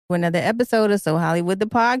for another episode of So Hollywood the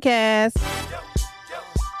podcast.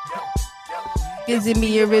 Is it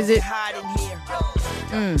me or is it?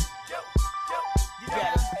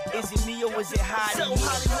 Is it me or is it hot in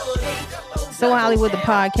here? So Hollywood the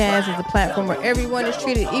podcast is a platform where everyone is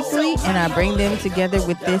treated equally, and I bring them together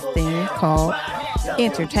with this thing called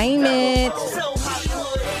entertainment.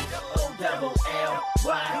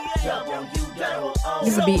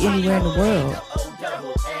 You could be anywhere in the world,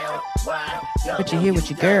 but you're here with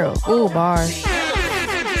your girl. Ooh, bars. Let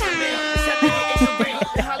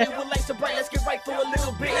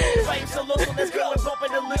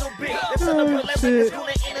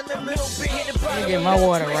me get my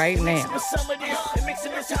water right now. So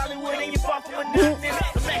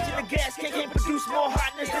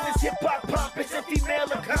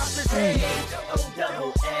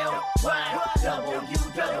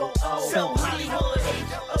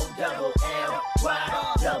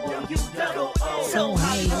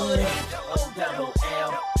Hollywood.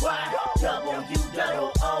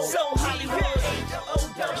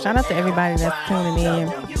 Shout out to everybody that's tuning in,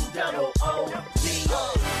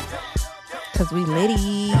 cause we litty.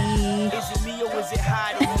 Is it me or is it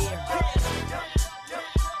hot in here?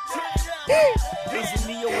 Is it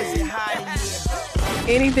me or is it hot in here?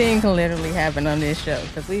 Anything can literally happen on this show,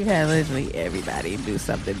 because we've had literally everybody do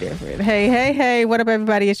something different. Hey, what up,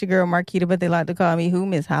 everybody? It's your girl Marquita, but they like to call me who?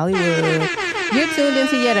 Miss Hollywood. You're tuned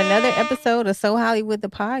into yet another episode of So Hollywood the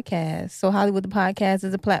podcast. So Hollywood the podcast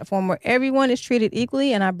is a platform where everyone is treated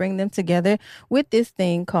equally, and I bring them together with this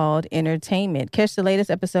thing called entertainment. Catch the latest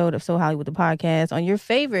episode of So Hollywood the podcast on your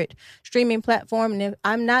favorite streaming platform, and if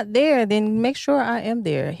I'm not there, then make sure I am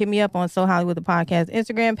there. Hit me up on So Hollywood the podcast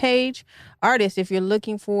Instagram page. Artists, if you're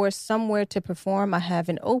looking for somewhere to perform, I have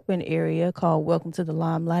an open area called Welcome to the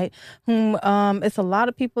Limelight. It's a lot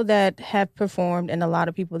of people that have performed and a lot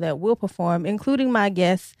of people that will perform, including my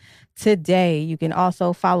guests today. You can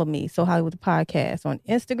also follow me, So Hollywood the podcast, on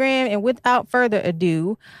Instagram. And without further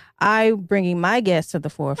ado, I'm bringing my guest to the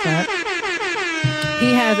forefront.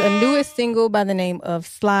 He has a newest single by the name of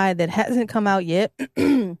Slide that hasn't come out yet.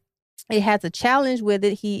 It has a challenge with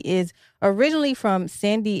it. He is originally from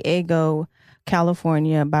San Diego,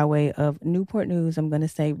 California, by way of Newport News. I'm going to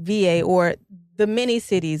say VA, or the many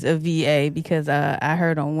cities of VA, because I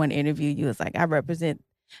heard on one interview you was like, I represent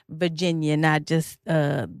Virginia, not just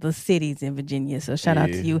the cities in Virginia. So shout out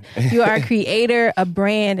to you. You are a creator, a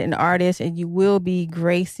brand, an artist, and you will be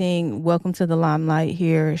gracing Welcome to the Limelight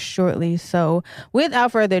here shortly. So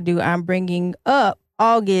without further ado, I'm bringing up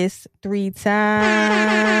August 3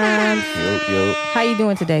 times. Yo. How you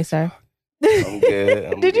doing today, sir? I'm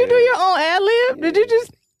good. Did you do your own ad-lib? Yeah. Did you just...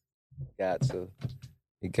 Got to.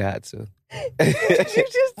 You got to. Did you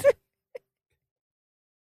just...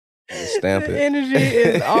 Stamp The it. energy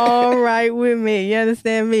is all right with me. You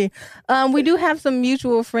understand me? We do have some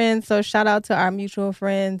mutual friends, so shout out to our mutual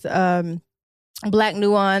friends, Black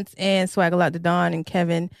Nuance and Swag a Lot to Dawn and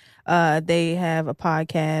Kevin. They have a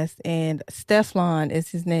podcast, and Steflon is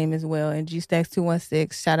his name as well, and G-Stacks 216.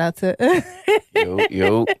 Shout out to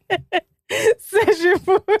Yo. Session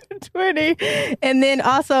 420. And then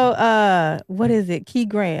also, what is it? Q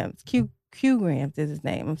Grams is his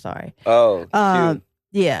name. I'm sorry. Oh, cute.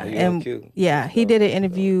 Yeah, You and cute. yeah, he did an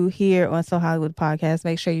interview here on So Hollywood Podcast.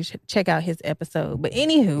 Make sure you check out his episode. But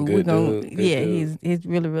anywho, Good we're gonna dude, good he's dude.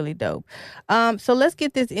 really, really dope. So let's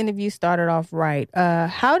get this interview started off right.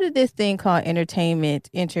 How did this thing called entertainment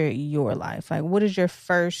enter your life? Like, what is your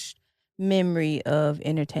first memory of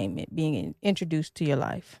entertainment being introduced to your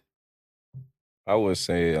life? I would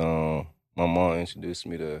say my mom introduced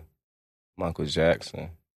me to Michael Jackson.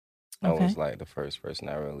 That Okay. was like the first person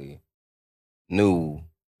I really knew.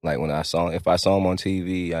 Like when if I saw him on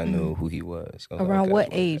TV, I knew who he was. I was like, Around okay, what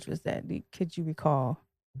that's age was that? Could you recall?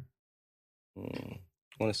 I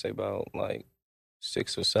want to say about like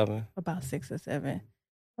 6 or 7. About 6 or 7.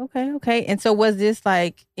 Okay. And so was this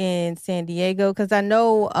like in San Diego? Because I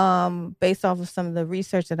know based off of some of the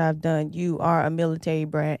research that I've done, you are a military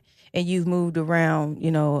brat and you've moved around,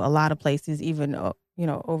 a lot of places, even,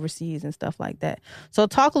 overseas and stuff like that. So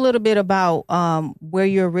talk a little bit about where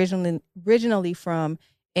you're originally from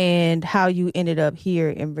and how you ended up here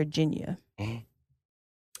in Virginia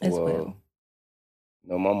as well.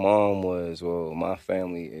 No, my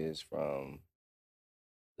family is from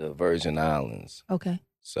the Virgin Islands. Okay.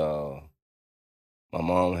 So my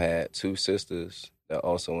mom had 2 sisters that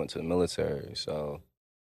also went to the military. So,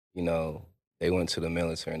 they went to the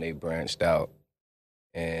military and they branched out.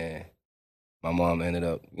 And my mom ended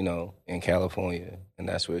up, in California. And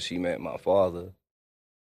that's where she met my father.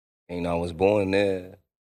 And, I was born there.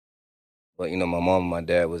 But, my mom and my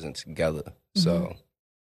dad wasn't together. So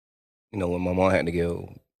you know, when my mom had to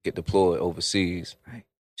get deployed overseas, Right.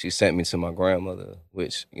 she sent me to my grandmother,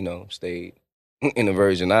 which, you know, stayed in the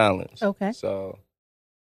Virgin Islands. Okay. So,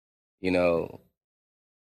 you know,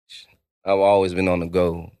 I've always been on the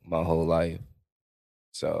go my whole life.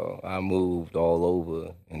 So I moved all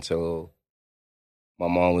over until my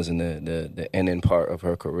mom was in the ending part of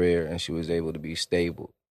her career and she was able to be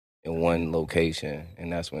stable in one location.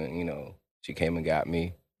 And that's when, you know, she came and got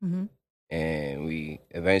me. Mm-hmm. And we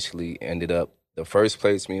eventually ended up, the first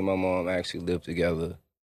place me and my mom actually lived together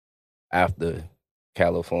after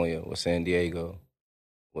California was San Diego,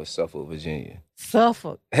 was Suffolk, Virginia.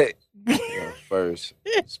 Suffolk. The first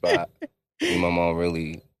spot me and my mom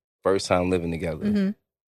really, first time living together Mm-hmm.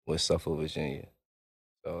 was Suffolk, Virginia.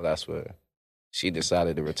 So that's where she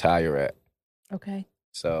decided to retire at. Okay.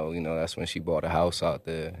 So, you know, that's when she bought a house out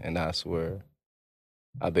there. And that's where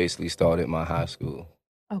I basically started my high school.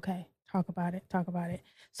 Okay. Talk about it. Talk about it.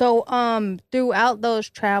 So, throughout those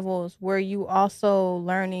travels, were you also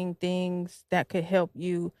learning things that could help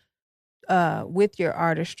you with your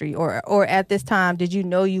artistry, or at this time did you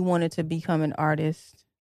know you wanted to become an artist?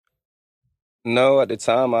 No, at the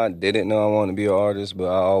time I didn't know I wanted to be an artist,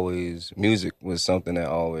 but music was something that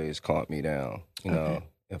always calmed me down. You know, Okay.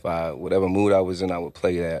 if whatever mood I was in, I would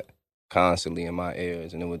play that constantly in my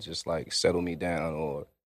ears and it would just like settle me down. Or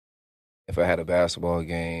if I had a basketball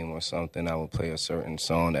game or something, I would play a certain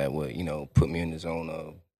song that would, you know, put me in the zone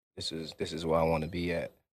of this is where I want to be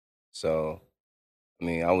at. So, I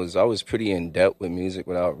mean, I was pretty in depth with music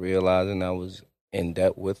without realizing I was in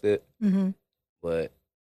depth with it. Mm-hmm. But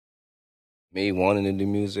me wanting to do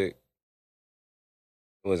music,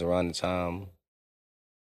 it was around the time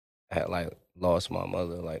I had like lost my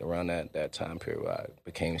mother. Like around that time period, where I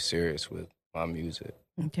became serious with my music.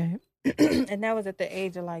 Okay. And that was at the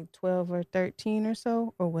age of like 12 or 13 or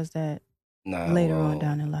so, or was that Nah, later on well,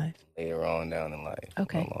 down in life? later on down in life, when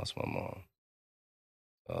Okay. I lost my mom.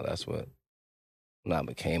 So that's when I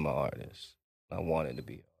became an artist. I wanted to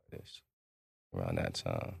be an artist around that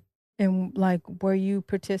time. And like, were you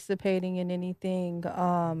participating in anything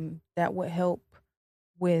that would help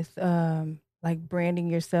with like branding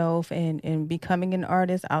yourself and becoming an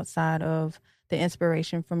artist outside of the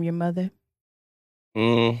inspiration from your mother?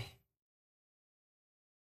 Mm,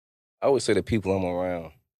 I would say the people I'm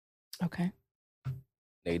around, Okay.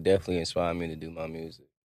 they definitely inspire me to do my music.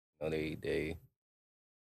 You know,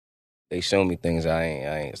 they show me things I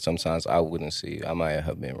ain't sometimes I wouldn't see. I might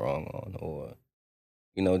have been wrong on, or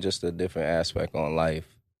you know, just a different aspect on life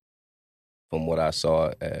from what I saw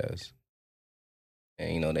it as.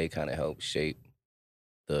 And you know, they kind of help shape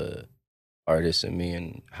the artist in me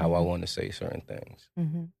and how I Mhm. want to say certain things.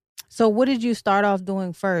 Mm-hmm. So, what did you start off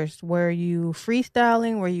doing first? Were you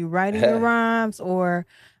freestyling? Were you writing your rhymes, or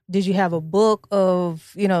did you have a book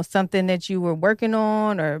of something that you were working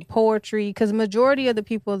on, or poetry? Because majority of the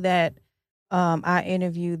people that I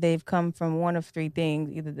interview, they've come from one of three things: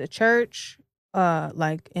 either the church,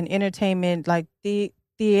 like an entertainment, like the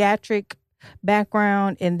theatric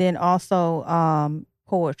background, and then also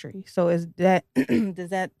poetry. So, is that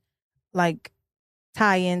does that like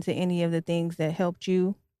tie into any of the things that helped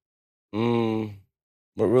you? Mm,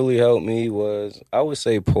 what really helped me was, I would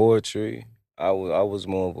say, poetry. I was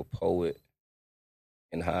more of a poet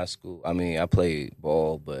in high school. I mean, I played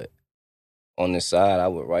ball, but on the side, I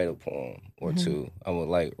would write a poem or Mm-hmm. two. I would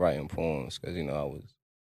like writing poems because you know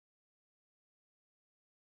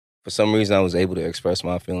for some reason I was able to express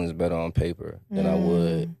my feelings better on paper than I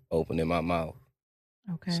would opening my mouth.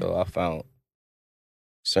 Okay. So I found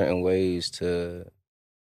certain ways to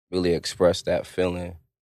really express that feeling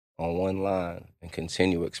on one line and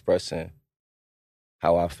continue expressing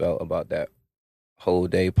how I felt about that whole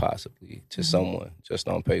day possibly to Mhm. someone just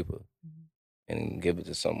on paper Mhm. and give it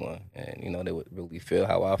to someone. And, you know, they would really feel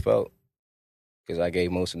how I felt because I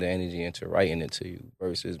gave most of the energy into writing it to you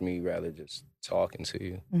versus me rather just talking to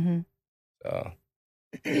you. Mhm. So,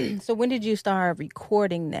 So when did you start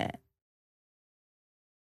recording that?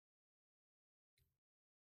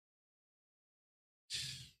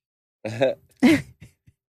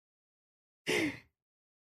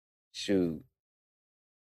 shoot,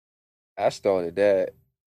 I started that.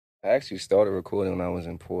 I actually started recording when I was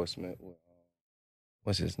in Portsmouth.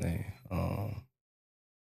 What's his name?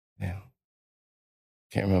 Damn,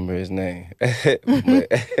 can't remember his name.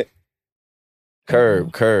 But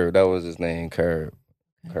Curb, that was his name, Curb.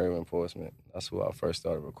 Okay. Curb in Portsmouth. That's who I first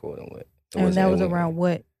started recording with. And that was It around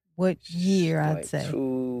what year, I'd like say?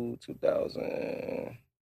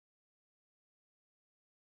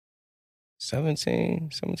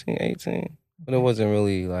 2017, 18. But it Okay. wasn't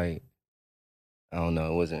really like, I don't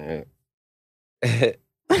know, it wasn't it.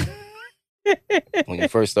 when you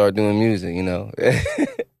first start doing music, you know,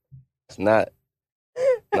 it's not.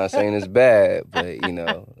 I'm not saying it's bad, but you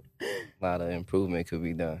know, a lot of improvement could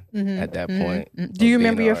be done at that point. Do you of being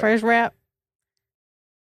remember an your artist. first rap?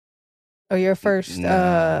 Or your first,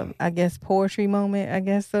 Nah. I guess, poetry moment, I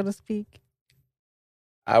guess, so to speak?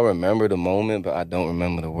 I remember the moment, but I don't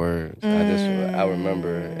remember the words. I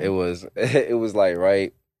remember it was it was like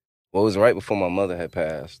right. Well, it was right before my mother had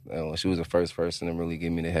passed. She was the first person to really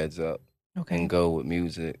give me the heads up Okay. and go with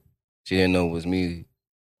music. She didn't know it was me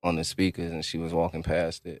on the speakers, and she was walking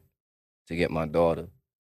past it to get my daughter.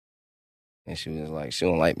 And she was like, she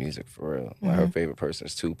don't like music for real. Like, her favorite person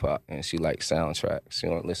is Tupac, and she likes soundtracks. She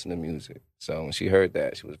don't listen to music. So when she heard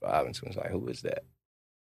that, she was vibing to it. She was like, who is that?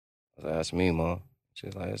 I was like, that's me, Mom. She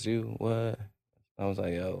was like, it's you? What? I was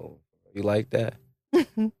like, yo, you like that?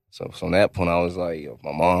 So from that point, I was like, yo,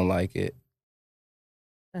 my mom like it.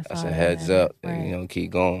 That's I all said, that heads matters, up, right. you know,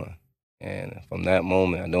 keep going. And from that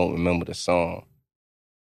moment, I don't remember the song,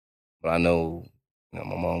 but I know, you know,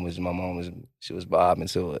 my mom was, she was bobbing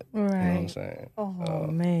to it. Right. You know what I'm saying? Oh,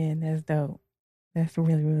 man, that's dope. That's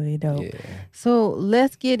really, really dope. Yeah. So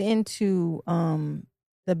let's get into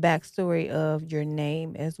the backstory of your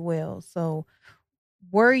name as well. So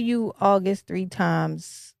were you August 3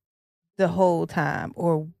 times the whole time,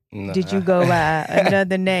 or did you go by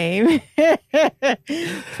another name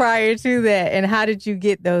prior to that? And how did you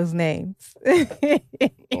get those names?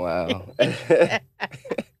 Wow.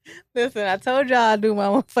 Listen, I told y'all I'd do my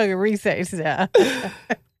motherfucking research now.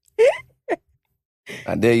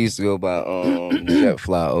 I did used to go by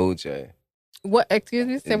Jetfly OJ. What? Excuse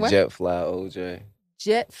me? Say what? Jetfly OJ.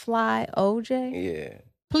 Jetfly OJ? Yeah.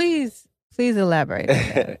 Please elaborate on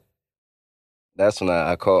that. That's when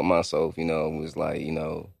I caught myself, you know, was like, you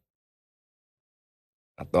know,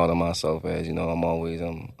 I thought of myself as, you know,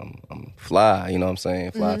 I'm fly, you know what I'm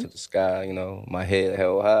saying? Fly to the sky, you know, my head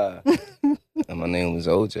held high. And my name was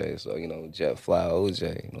OJ, so, you know, Jetfly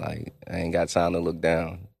OJ. Like, I ain't got time to look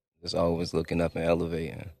down. Just always looking up and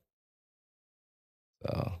elevating.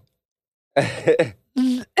 So.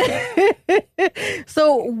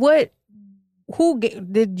 So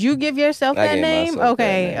did you give yourself I that gave name? myself that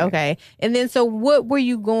Okay, name. okay. And then so what were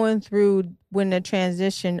you going through when the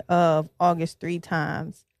transition of August 3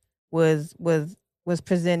 times was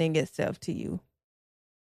presenting itself to you?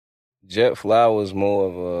 Jetfly was more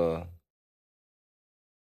of a,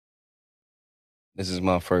 this is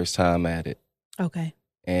my first time at it. Okay.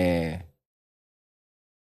 And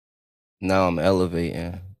now I'm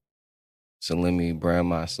elevating. So let me brand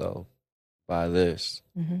myself by this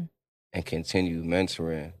and continue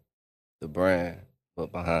mentoring the brand,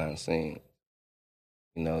 but behind the scenes.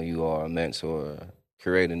 You know, you are a mentor,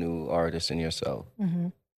 create a new artist in yourself.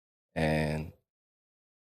 And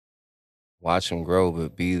watch them grow,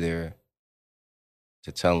 but be there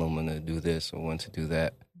to tell them when to do this or when to do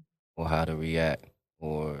that, or how to react,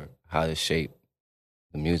 or how to shape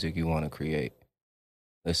the music you want to create.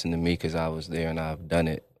 Listen to me because I was there and I've done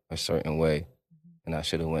it a certain way, and I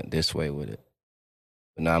should have went this way with it.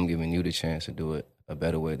 But now I'm giving you the chance to do it a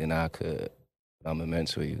better way than I could. But I'm gonna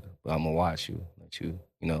mentor you, but I'm gonna watch you, let you,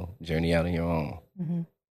 you know, journey out on your own.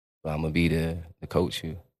 But I'm gonna be there to coach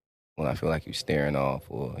you when I feel like you're staring off,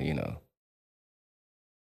 or, you know.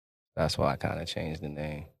 That's why I kind of changed the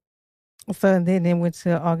name. So then it went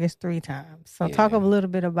to August 3 times. So talk a Yeah. little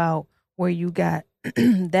bit about where you got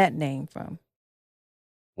that name from.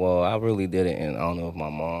 Well, I really did it in honor of my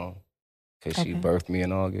mom, because she Okay. birthed me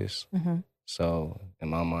in August. So in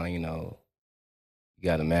my mind, you know, you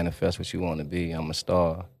got to manifest what you want to be. I'm a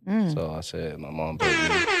star. So I said, my mom birthed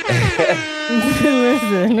me.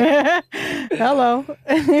 Listen. Hello.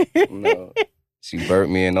 No, she birthed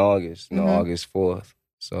me in August, you know, August 4th.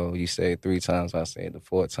 So you say it 3 times, I say it the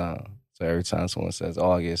 4th time. So every time someone says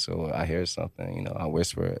August or I hear something, you know, I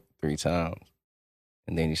whisper it 3 times.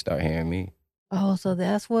 And then you start hearing me. Oh, so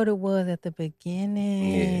that's what it was at the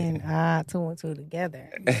beginning. Yeah. 2 and 2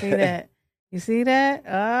 together. You see that? You see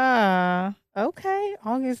that? Okay.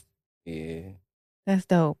 August. Yeah. That's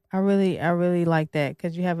dope. I really like that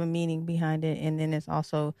because you have a meaning behind it, and then it's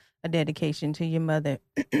also a dedication to your mother.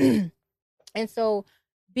 And so,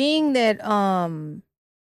 being that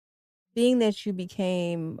you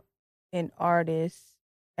became an artist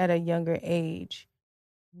at a younger age,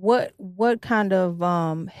 what kind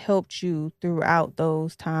of helped you throughout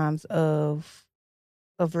those times of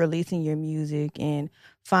releasing your music and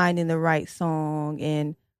finding the right song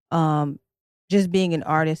and just being an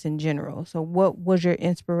artist in general? So what was your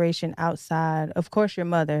inspiration outside? Of course your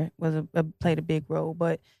mother was played a big role,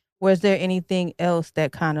 but was there anything else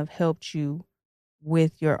that kind of helped you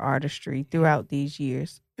with your artistry throughout these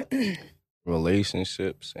years?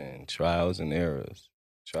 relationships and trials and errors.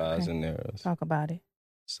 Trials Okay. and errors. Talk about it.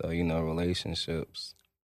 So, relationships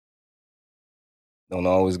don't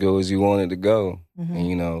always go as you want it to go. Mm-hmm.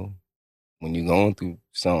 And, when you're going through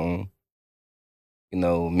something,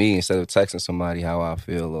 me, instead of texting somebody how I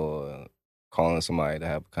feel or calling somebody to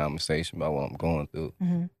have a conversation about what I'm going through,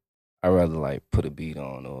 Mm-hmm. I'd rather like put a beat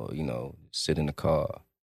on or, sit in the car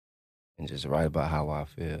and just write about how I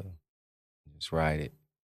feel. Just write it.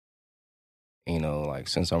 Like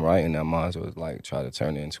since I'm writing, I might as well like try to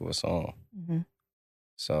turn it into a song. Mm-hmm.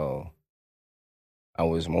 So I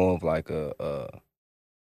was more of like a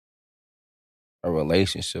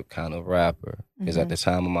relationship kind of rapper. Because at the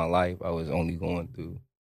time of my life, I was only going through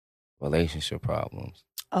relationship problems.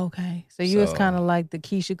 Okay. So you was kind of like the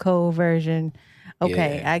Keisha Cole version.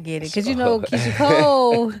 Okay, Yeah. I get it. Because Keisha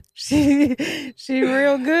Cole, she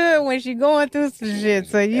real good when she going through some shit.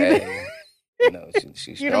 So Hey,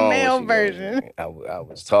 she's strong. You the male version. I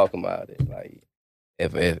was talking about it. Like,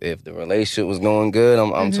 if the relationship was going good,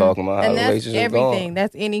 I'm talking about how the relationship going. That's everything.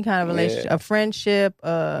 That's any kind of relationship, a friendship,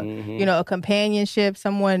 a companionship,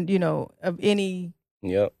 someone, of any.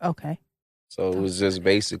 Yep. Okay. So it was just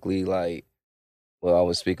basically like, well, I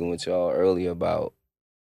was speaking with y'all earlier about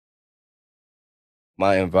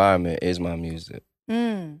my environment is my music.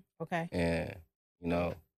 Okay. And,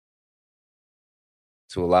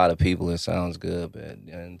 to a lot of people it sounds good, but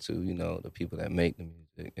and to, the people that make the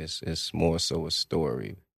music, it's more so a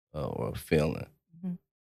story or a feeling. Mm-hmm.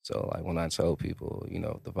 So like when I tell people,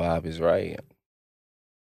 the vibe is right,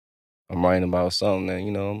 I'm writing about something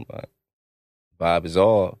that, vibe is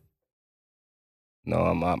all.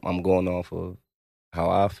 I'm going off of how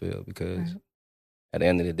I feel because at the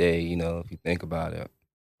end of the day, if you think about it,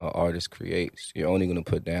 an artist creates. You're only going to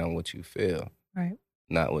put down what you feel, right?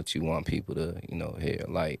 Not what you want people to, hear.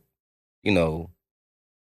 Like,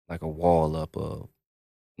 like a wall up of,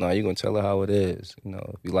 no, you're going to tell her how it is.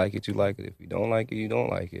 If you like it, you like it. If you don't like it, you don't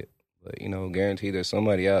like it. But, guarantee there's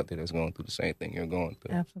somebody out there that's going through the same thing you're going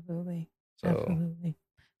through. Absolutely. Absolutely.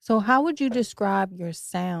 So how would you describe your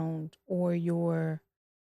sound or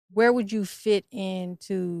where would you fit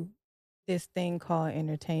into this thing called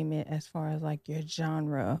entertainment as far as like your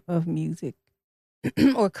genre of music?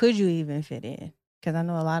 Or could you even fit in? Because I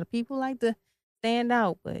know a lot of people like to stand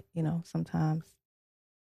out, but sometimes.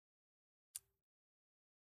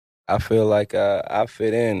 I feel like I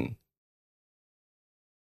fit in,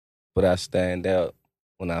 but I stand out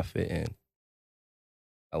when I fit in.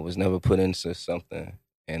 I was never put into something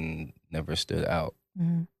and never stood out.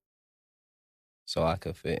 Mm-hmm. So I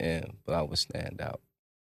could fit in, but I would stand out.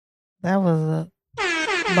 That was a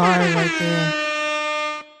bar right there.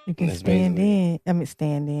 You can stand in. I mean,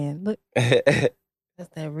 stand in. Look.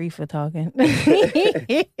 That's that reefer talking.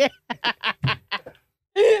 It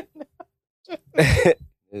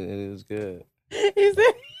is good. He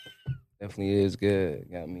said, definitely is good.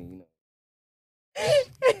 Got me,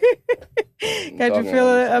 got you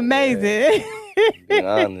feeling amazing. Yeah. Being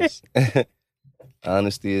honest.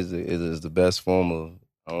 Honesty is the best form of,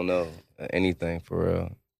 I don't know, anything for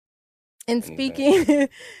real. And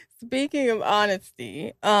speaking of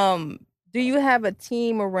honesty, do you have a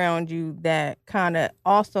team around you that kind of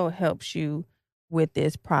also helps you with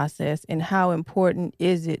this process? And how important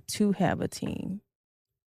is it to have a team?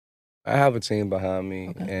 I have a team behind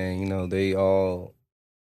me, and they all.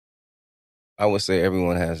 I would say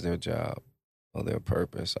everyone has their job or their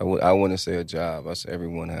purpose. I wouldn't say a job. I say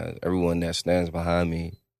everyone that stands behind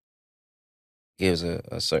me gives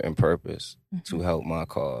a certain purpose to help my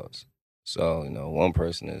cause. So, one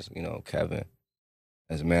person is, Kevin,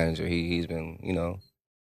 as a manager. He's been,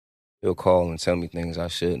 he'll call and tell me things I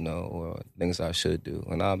should know or things I should do.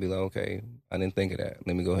 And I'll be like, okay, I didn't think of that.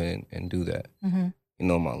 Let me go ahead and do that. Mm-hmm.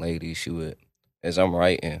 My lady, she would, as I'm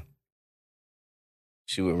writing,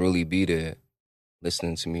 she would really be there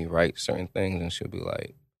listening to me write certain things, and she'll be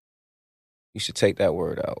like, you should take that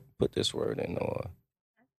word out, put this word in, or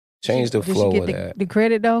change the flow of that. The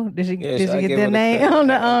credit though? Did she get the name on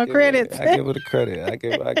the credits? I give her the credit. I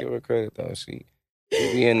give her credit though. She'll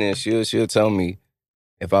be in there. She'll tell me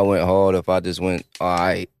if I went hard, if I just went all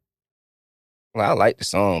right. Well, I like the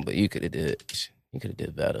song, but you could have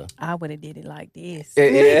did better. I would have did it like this.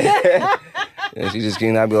 Yeah. And she just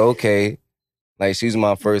came. I'd be like, okay. Like, she's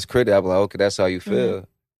my first critic. I'd be like, okay, that's how you feel. Mm-hmm.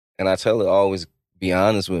 And I tell her always be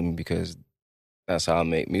honest with me because that's how I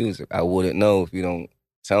make music. I wouldn't know if you don't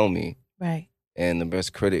tell me. Right. And the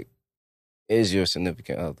best critic is your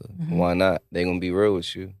significant other. Mm-hmm. Why not? They're going to be real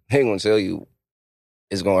with you. They're going to tell you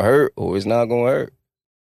it's going to hurt or it's not going to hurt.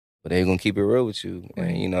 But they're going to keep it real with you.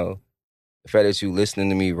 Right. And, the fact that you listening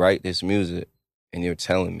to me write this music and you're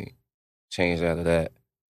telling me, change out of that.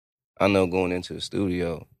 I know going into the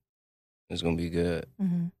studio is gonna be good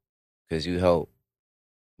Mm-hmm. because you helped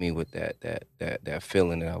me with that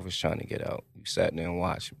feeling that I was trying to get out. You sat there and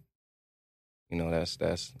watched me. You know,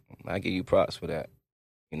 that's I give you props for that.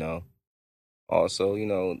 You know. Also, you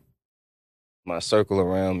know, my circle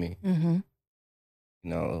around me. Mm-hmm. You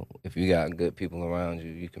know, if you got good people around you,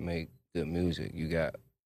 you can make good music. You got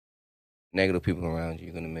negative people around you,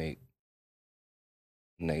 you're gonna make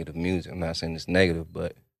negative music. I'm not saying it's negative,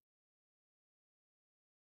 but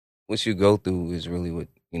what you go through is really what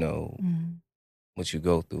Mm-hmm. what you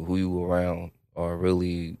go through. Who you around are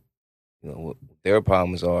really, what their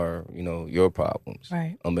problems are. Your problems,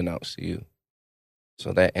 Right. unbeknownst to you.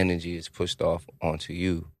 So that energy is pushed off onto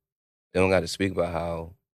you. They don't got to speak about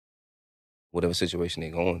how whatever situation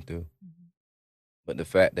they're going through. Mm-hmm. But the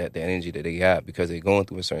fact that the energy that they got because they're going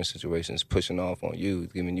through a certain situation is pushing off on you,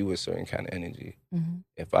 giving you a certain kind of energy. Mm-hmm.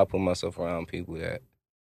 If I put myself around people that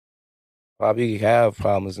probably have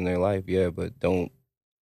problems in their life, yeah, but don't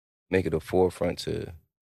make it a forefront to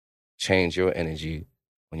change your energy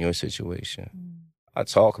on your situation. Mm-hmm. I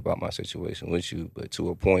talk about my situation with you, but to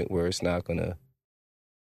a point where it's not going to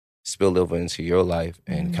spill over into your life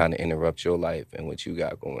and Mhm. kind of interrupt your life and what you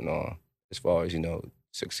got going on as far as,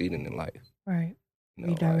 succeeding in life. Right.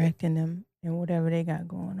 Like, Redirecting them and whatever they got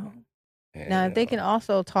going on. and, Now, if they can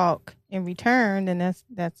also talk in return, then that's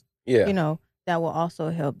yeah, that will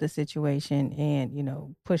also help the situation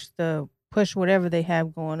and push whatever they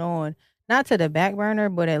have going on, not to the back burner,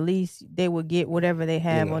 but at least they will get whatever they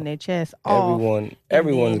have know, on their chest off.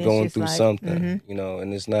 everyone's then it's going just through like, something,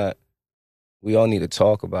 and it's not, we all need to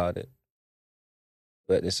talk about it.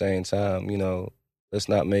 But at the same time, let's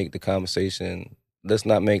not make the conversation, let's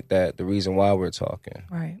not make that the reason why we're talking.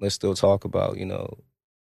 Right. Let's still talk about,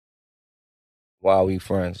 why are we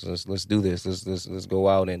friends? Let's do this. Let's go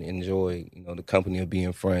out and enjoy, the company of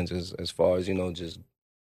being friends as far as, just,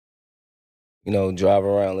 drive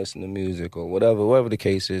around, listen to music or whatever the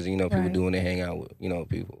case is, people Right. do when they hang out with,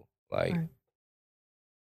 people. Like, Right.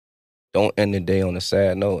 don't end the day on a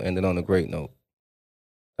sad note, end it on a great note.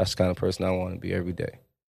 That's the kind of person I want to be every day.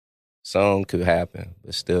 Something could happen,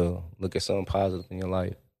 but still look at something positive in your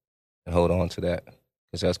life and hold on to that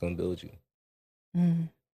because that's going to build you. Mm.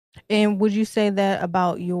 And would you say that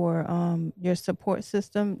about your support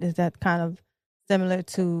system? Is that kind of similar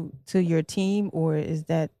to your team, or is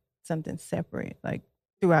that something separate, like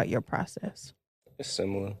throughout your process? It's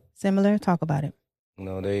similar. Similar. Talk about it.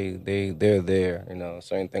 They're there.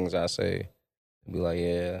 Certain things I say, be like,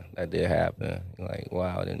 yeah, that did happen. Like,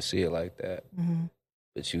 wow, I didn't see it like that, Mm-hmm.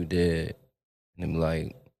 but you did. And they be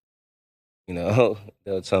like,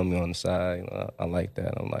 they'll tell me on the side, I like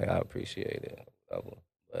that. I'm like, I appreciate it. Whatever.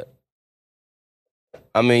 But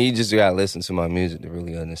I mean, you just gotta listen to my music to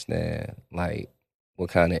really understand, like, what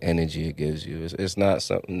kind of energy it gives you. It's not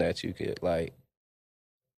something that you could, like,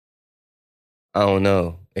 I don't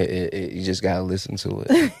know. You just gotta listen to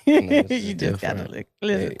it. You just gotta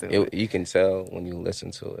listen to it. You can tell when you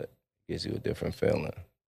listen to it. It gives you a different feeling.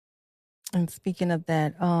 And speaking of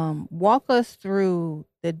that, walk us through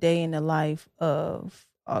the day in the life of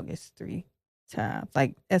August 3 Times.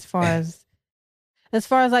 Like as far as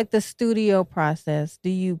like the studio process, do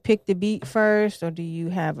you pick the beat first, or do you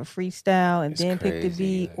have a freestyle and It's then pick the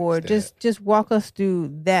crazy, beat, like, or it's just walk us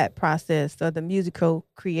through that process or the musical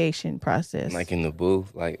creation process? Like in the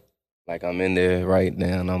booth, like I'm in there right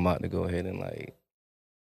now and I'm about to go ahead and like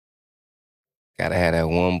gotta have that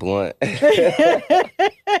one blunt.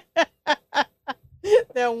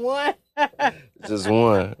 That one. Just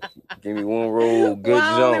one. Give me one roll, good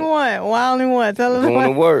Why jump. Why only one? Tell us Going why.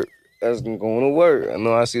 to work. That's going to work. I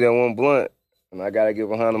know I see that one blunt and I gotta get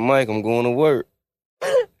behind the mic. I'm going to work.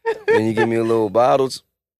 Then you give me a little bottles.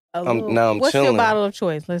 Now I'm What's chilling. your bottle of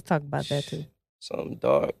choice? Let's talk about that too. Something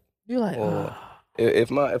dark. You like, Or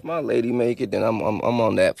if my lady make it, then I'm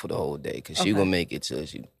on that for the whole day because she Okay. gonna make it till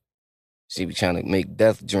she be trying to make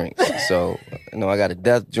death drinks. So I got a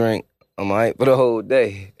death drink. I'm all right for the whole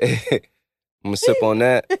day. I'm gonna sip on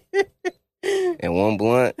that and one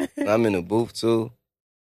blunt. I'm in the booth too,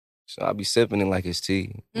 so I'll be sipping it like it's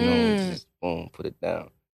tea. Just boom, put it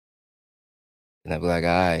down, and I be like, all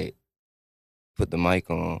right, put the mic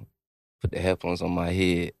on, put the headphones on my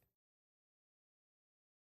head.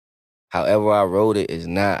 However I wrote it is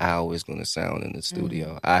not how it's gonna sound in the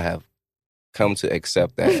studio. I have come to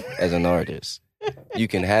accept that as an artist. You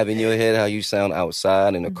can have in your head how you sound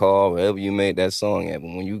outside in the car, wherever you made that song at, but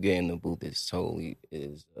when you get in the booth, it's totally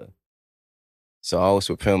is. So I always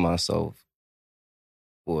prepare myself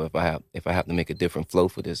for if I have to make a different flow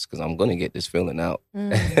for this, because I'm gonna get this feeling out.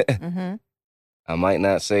 Mm-hmm. I might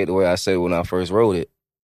not say it the way I said it when I first wrote it,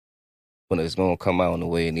 but it's gonna come out in the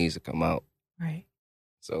way it needs to come out. Right.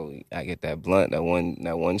 So I get that blunt, that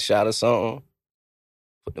one shot of something.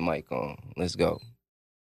 Put the mic on. Let's go.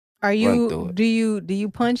 Are Run through you it. do you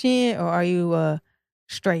punch in or are you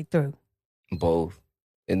straight through? Both.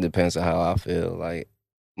 It depends on how I feel. Like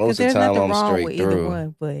Because most of the there's time, nothing I'm wrong with straight either through.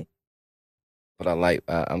 one, but But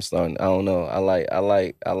I'm starting. I don't know. I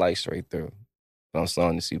like straight through. But I'm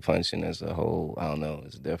starting to see punching as a whole. I don't know.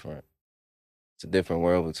 It's different. It's a different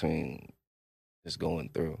world between just going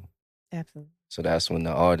through. absolutely. So that's when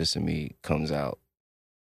the artist in me comes out.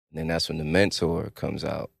 And then that's when the mentor comes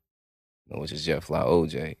out, which is Jeff Fly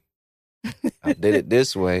OJ. I did it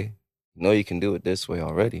this way. You know you can do it this way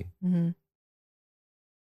already. hmm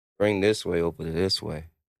Bring this way over to this way.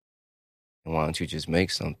 And why don't you just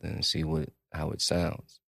make something and see how it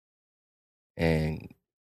sounds? And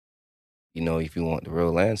if you want the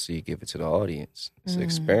real answer, you give it to the audience. It's an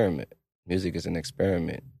experiment. Music is an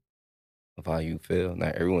experiment of how you feel.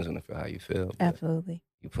 Not everyone's gonna feel how you feel, but Absolutely.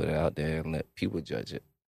 you put it out there and let people judge it.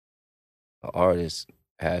 An artist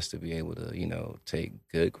has to be able to, take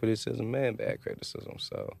good criticism and bad criticism.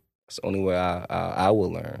 So that's the only way I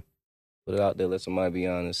will learn. Put it out there, let somebody be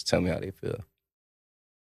honest, tell me how they feel.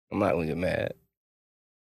 I'm not gonna get mad.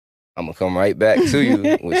 I'm gonna come right back to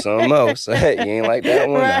you with something else. You ain't like that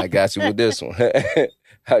one? Right. I got you with this one.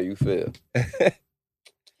 How you feel?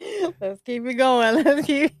 Let's keep it going. Let's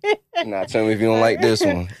keep Now tell me if you don't like this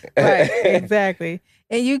one. Right, exactly.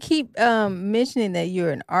 And you keep mentioning that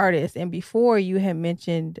you're an artist, and before you had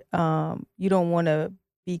mentioned you don't want to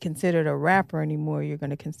be considered a rapper anymore. You're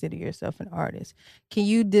going to consider yourself an artist. Can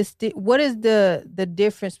you what is the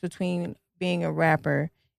difference between being a rapper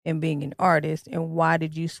and being an artist, and why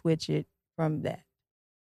did you switch it from that?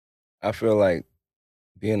 I feel like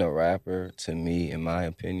being a rapper, to me, in my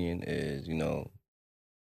opinion, is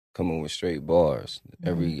coming with straight bars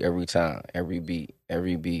every time, every beat.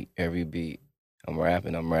 I'm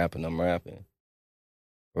rapping.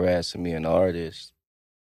 Whereas to me, an artist,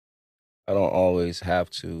 I don't always have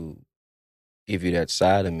to give you that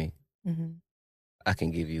side of me. Mm-hmm. I can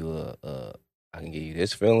give you I can give you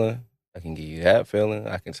this feeling. I can give you that feeling.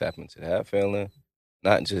 I can tap into that feeling.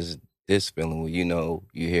 Not just this feeling where you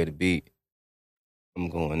hear the beat. I'm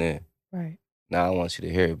going in. Right. Now I want you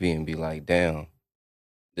to hear it beat and be like, damn,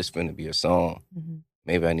 this finna be a song. Mm-hmm.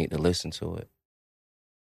 Maybe I need to listen to it.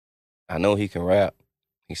 I know he can rap.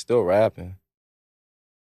 He's still rapping.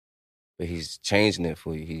 But he's changing it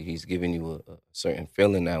for you. He's giving you a certain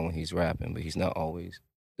feeling now when he's rapping, but he's not always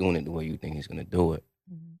doing it the way you think he's gonna do it.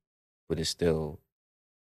 Mm-hmm. But it still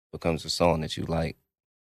becomes a song that you like,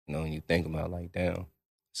 and you think about like, damn,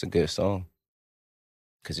 it's a good song.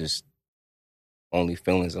 Cause it's only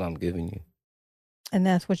feelings that I'm giving you. And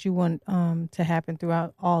that's what you want to happen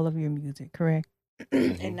throughout all of your music, correct?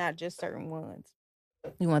 And not just certain ones.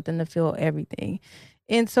 You want them to feel everything.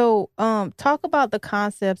 And so talk about the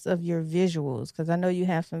concepts of your visuals, because I know you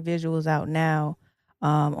have some visuals out now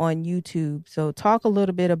on YouTube. So talk a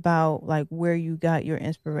little bit about like where you got your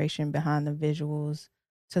inspiration behind the visuals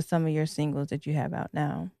to some of your singles that you have out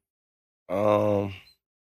now. I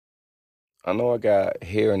know I got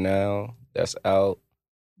Here Now that's out.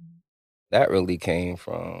 That really came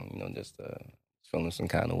from, just feeling some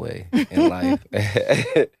kind of way in life.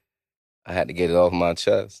 I had to get it off my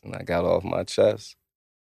chest, and I got it off my chest.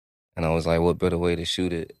 And I was like, what better way to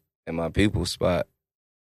shoot it in my people's spot?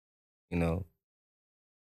 They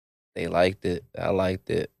liked it. I liked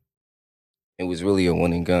it. It was really a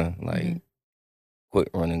running gun, like quick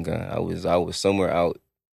running gun. I was somewhere out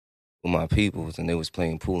with my peoples, and they was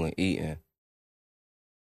playing pool and eating.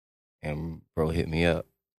 And bro hit me up.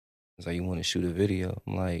 He's like, you want to shoot a video?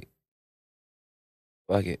 I'm like,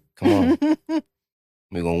 fuck it. Come on.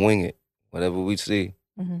 We're going to wing it. Whatever we see.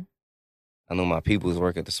 Mm-hmm. I know my peoples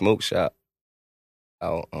work at the smoke shop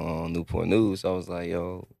out on Newport News. I was like,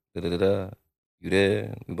 yo, da-da-da-da. You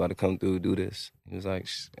there? We about to come through, do this. He was like,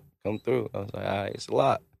 come through. I was like, all right, it's a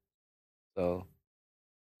lot. So,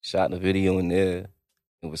 shot the video in there.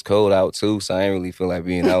 It was cold out too, so I didn't really feel like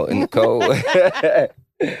being out in the cold.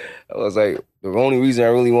 I was like, the only reason I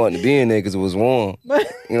really wanted to be in there because it was warm. You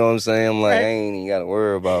know what I'm saying? I'm like, Right. I ain't even got to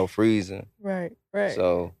worry about freezing. Right.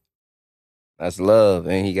 So that's love.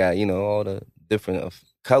 And he got, all the different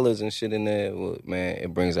colors and shit in there. Well, man,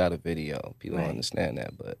 it brings out a video. People don't understand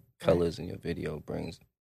that, but colors in your video brings.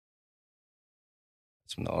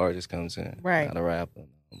 That's when the artist comes in. Right. Not a rapper.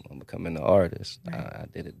 I'm becoming the artist. Right. I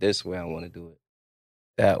did it this way. I want to do it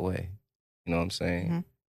that way. You know what I'm saying? Mm-hmm.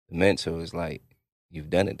 The mentor is like, you've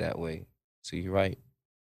done it that way. So you're right.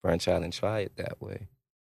 Branch out and try it that way.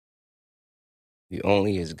 You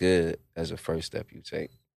only as good as the first step you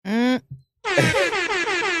take. Mm. That's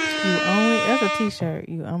a t-shirt.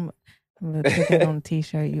 I'm gonna put that on a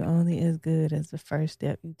t-shirt. You only as good as the first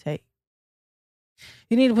step you take.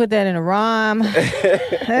 You need to put that in a rhyme.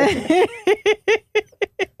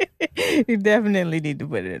 You definitely need to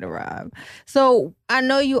put it in a rhyme. So I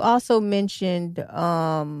know you also mentioned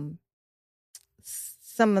some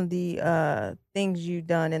of the things you've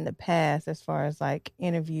done in the past as far as like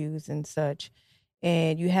interviews and such,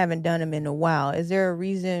 and you haven't done them in a while. Is there a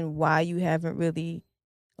reason why you haven't really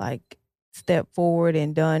like stepped forward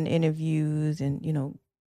and done interviews and you know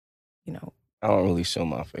I don't really show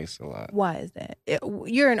my face a lot. why is that?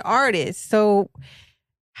 You're an artist, so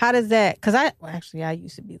how does that? Because I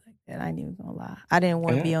used to be like that. I ain't even gonna lie. I didn't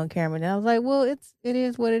want to be on camera, and I was like, well, it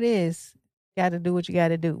is what it is. Got to do what you got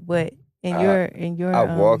to do. But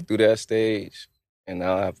I've walked through that stage, and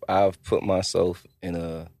now I've put myself in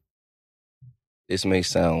a. This may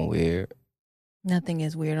sound weird. Nothing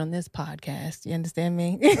is weird on this podcast. You understand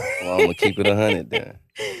me? Well, I'm gonna keep it 100 then.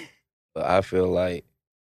 But I feel like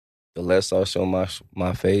the less I show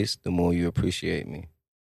my face, the more you appreciate me.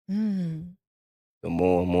 Mm. The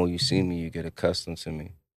more and more you see me, you get accustomed to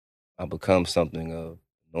me. I become something of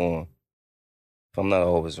norm. If I'm not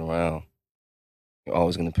always around, you're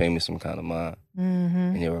always going to pay me some kind of mind. Mm-hmm.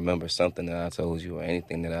 And you'll remember something that I told you or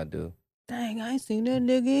anything that I do. Dang, I ain't seen that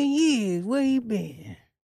nigga in years. Where he been?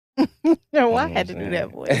 No, I had to do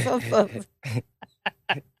that voice. So.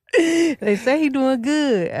 They say he doing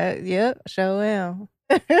good. Yep, sure am.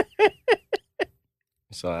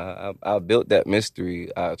 So I built that mystery.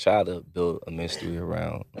 I try to build a mystery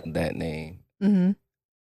around that name. Mm-hmm.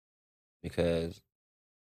 Because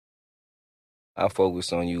I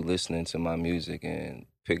focus on you listening to my music and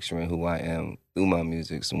picturing who I am through my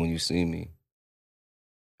music. So when you see me,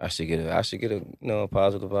 I should get a a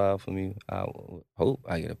positive vibe from you. I hope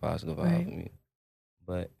I get a positive vibe from you.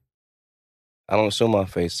 But I don't show my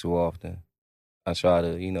face too often. I try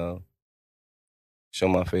to, show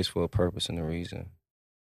my face for a purpose and a reason.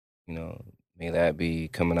 May that be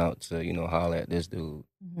coming out to, holler at this dude.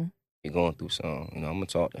 Mm-hmm. You're going through something. I'm going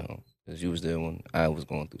to talk to him because you was there when I was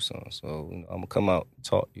going through something. So, I'm going to come out and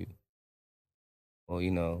talk to you. Or,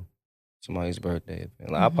 somebody's birthday.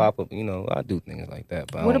 Like, I pop up, I do things like that.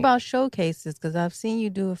 But what about showcases? Because I've seen you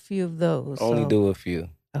do a few of those. Only do a few.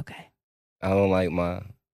 Okay. I don't like my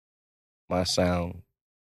sound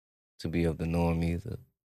to be of the norm either.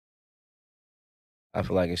 I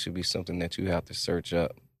feel like it should be something that you have to search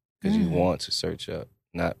up because you want to search up,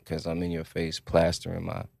 not because I'm in your face plastering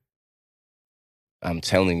I'm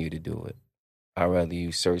telling you to do it. I'd rather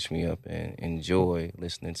you search me up and enjoy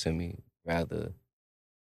listening to me rather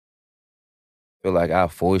feel like I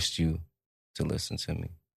forced you to listen to me.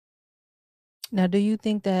 Now, do you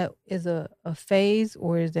think that is a phase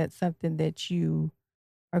or is that something that you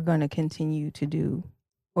are going to continue to do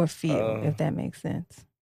or feel, if that makes sense?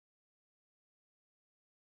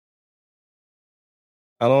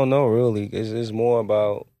 I don't know, really. It's more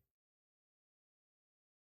about...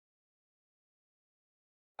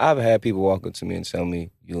 I've had people walk up to me and tell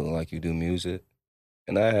me, you look like you do music.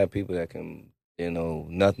 And I have people that they know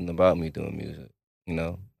nothing about me doing music.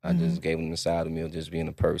 I just gave them the side of me of just being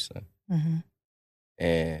a person. Mm-hmm.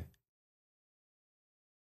 And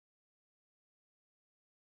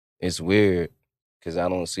it's weird because I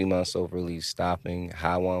don't see myself really stopping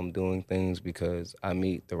how I'm doing things because I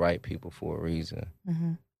meet the right people for a reason.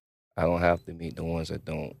 Mm-hmm. I don't have to meet the ones that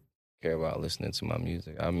don't care about listening to my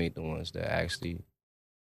music. I meet the ones that actually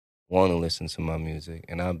want to listen to my music.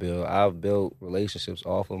 And I've built relationships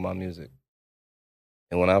off of my music.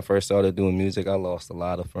 And when I first started doing music, I lost a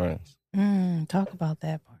lot of friends. Talk about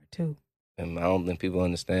that part too. And I don't think people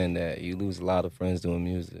understand that you lose a lot of friends doing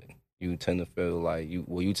music. You tend to feel like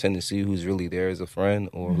you tend to see who's really there as a friend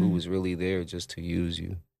or who was really there just to use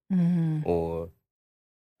you. Mm-hmm. Or,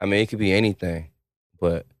 it could be anything.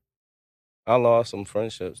 But I lost some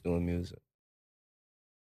friendships doing music.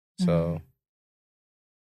 So,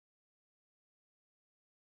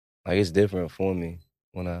 like, it's different for me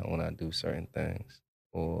when I do certain things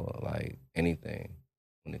or, like, anything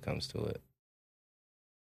when it comes to it.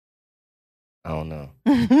 I don't know.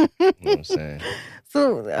 You know what I'm saying?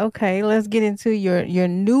 So, okay, let's get into your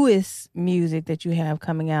newest music that you have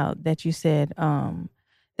coming out that you said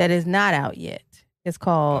that is not out yet. It's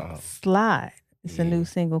called Slide. It's a new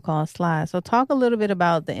single called Slide. So talk a little bit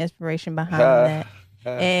about the inspiration behind that.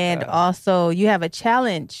 And also you have a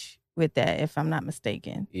challenge with that, if I'm not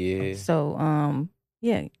mistaken. Yeah. So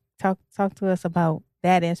talk to us about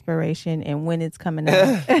that inspiration and when it's coming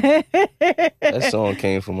out. That song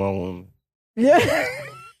came from my woman. Yeah.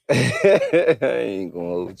 I ain't gonna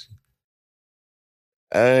hold you.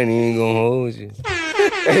 I ain't even gonna hold you.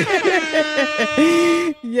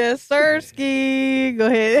 Yes, sir, Ski. Go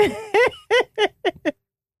ahead.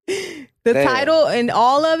 The Damn. title and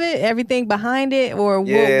all of it, everything behind it, or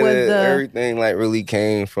Yeah, what was the everything like really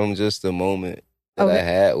came from just the moment that Okay. I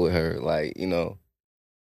had with her. Like, you know,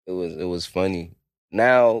 it was funny.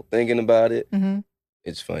 Now thinking about it, Mhm.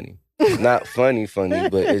 it's funny. Not funny,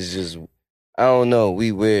 but it's just I don't know.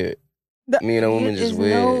 We weird. Me and a woman just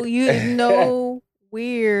weird. No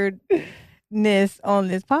weirdness on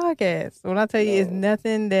this podcast. When I tell you, it's No.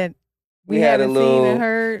 nothing that we We had a haven't seen little- and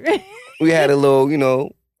heard. We had a little, you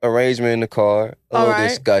know, arrangement in the car, a All little right.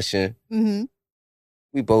 discussion. Mm-hmm.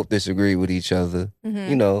 We both disagree with each other. Mm-hmm.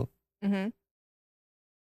 You know, Mm-hmm.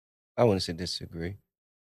 I wouldn't say disagree.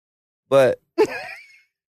 But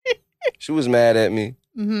she was mad at me.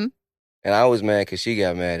 Mm-hmm. And I was mad because she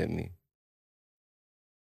got mad at me.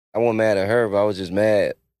 I wasn't mad at her, but I was just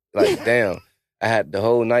mad. Like, damn, I had the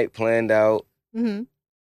whole night planned out. Mm-hmm.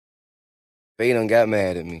 Faye done got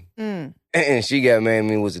mad at me. Mm. And she got mad at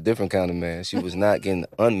me was a different kind of mad. She was not getting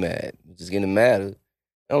unmad, just getting madder.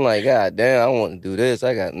 I'm like, God damn, I want to do this.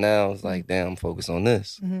 Now it's like, damn, I'm focused on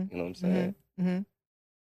this. Mm-hmm. You know what I'm saying? Mm-hmm.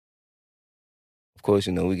 Of course,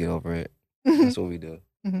 you know, we get over it. Mm-hmm. That's what we do.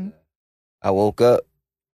 Mm-hmm. I woke up.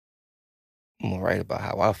 I'm gonna write about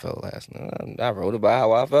how I felt last night. I wrote about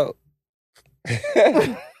how I felt.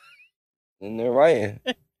 And they're writing.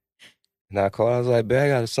 And I called, I was like, babe, I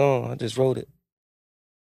got a song. I just wrote it.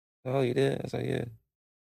 Oh, you did? I was like, yeah.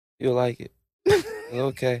 You'll like it. I said,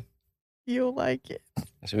 okay. You'll like it.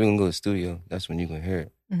 I said, we're gonna go to the studio. That's when you're gonna hear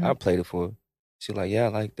it. Mhm. I played it for her. She like, yeah, I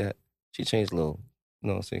like that. She changed a little,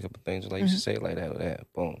 you know, say a couple things. Like, you should say it like that or that.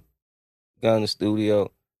 Boom. Got in the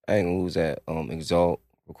studio. I ain't gonna lose that Exalt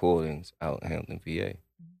Recordings out in Hampton, PA.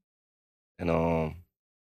 And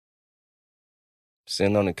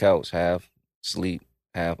sitting on the couch, half sleep,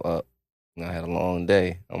 half up. And I had a long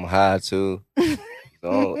day. I'm high too.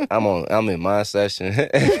 So I'm in my session.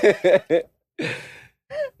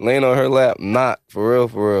 Laying on her lap, knock, for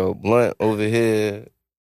real. Blunt over here,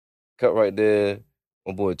 cut right there.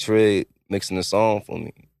 My boy Trey mixing the song for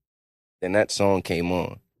me. Then that song came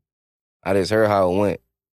on. I just heard how it went.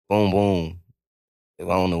 Boom, boom. I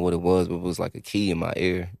don't know what it was, but it was like a key in my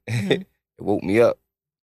ear. Mhm. It woke me up.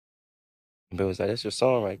 And Bill was like, that's your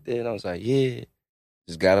song right there. And I was like, yeah.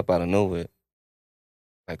 Just got up out of nowhere.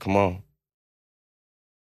 Like, come on.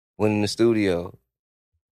 Went in the studio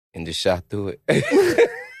and just shot through it.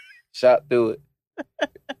 Shot through it.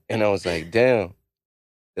 And I was like, damn,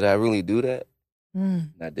 did I really do that? Mm.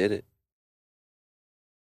 And I did it.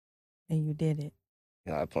 And you did it.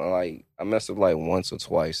 You know, I messed up like once or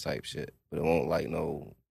twice type shit. But it won't like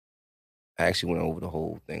no, I actually went over the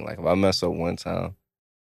whole thing. Like if I mess up one time,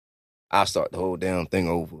 I'll start the whole damn thing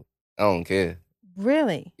over. I don't care.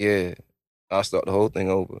 Really? Yeah. I'll start the whole thing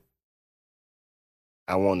over.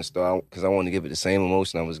 I want to start, because I want to give it the same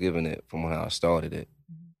emotion I was giving it from when I started it.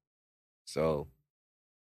 Mhm. So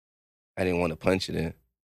I didn't want to punch it in,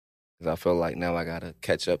 because I felt like now I got to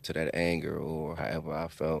catch up to that anger or however I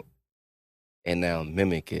felt and now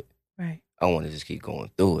mimic it. Right. I want to just keep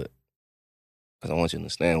going through it because I want you to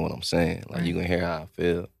understand what I'm saying. Like, you can hear how I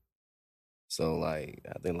feel. So, like,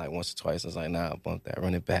 I think like once or twice, I was like, nah, bump that,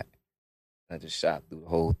 run it back. I just shot through the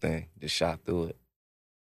whole thing, just shot through it.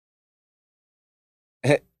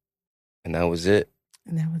 And that was it.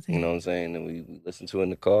 And that was it. You know what I'm saying? And we listened to it in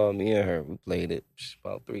the car, me and her. We played it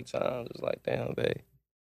about 3 times. It was like, damn, babe.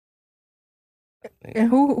 And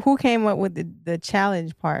who came up with the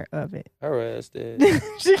challenge part of it? Her ass did.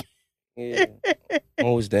 Yeah. I'm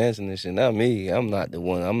always dancing and shit. Not me. I'm not the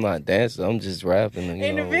one. I'm not dancing. I'm just rapping. And,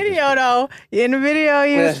 In the video, though. In the video,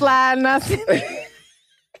 you was sliding us.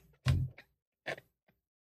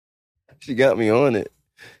 She got me on it.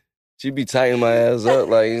 She be tightening my ass up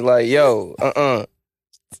like, yo,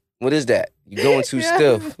 what is that? You going too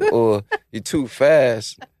stiff or you too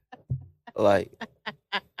fast? Like,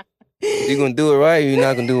 you gonna do it right or you're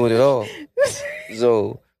not gonna do it at all?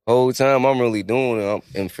 So, whole time I'm really doing it, I'm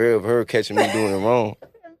in fear of her catching me doing it wrong.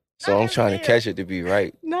 So I'm trying to catch it to be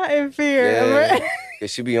right. Not in fear. Yeah. Right? Cause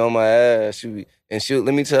she be on my ass. Let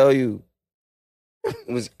me tell you,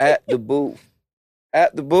 it was at the booth.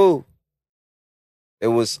 At the booth. It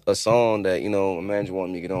was a song that, you know, a manager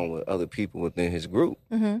wanted me to get on with other people within his group.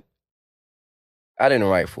 Mm-hmm. I didn't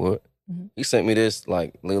write for it. Mhm. He sent me this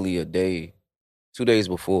like literally 2 days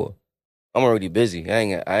before. I'm already busy. I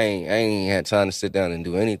ain't had time to sit down and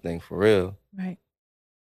do anything for real. Right.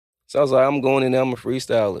 So I was like, I'm going in there, I'm a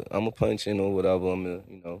freestyler. I'm a punch in or whatever. I'm a,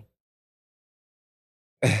 you know.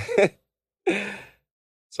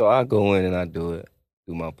 So I go in and I do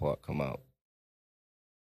my part, come out.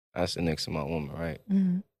 I sit next to my woman, right?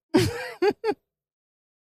 Mhm.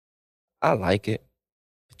 I like it,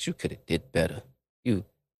 but you could have did better.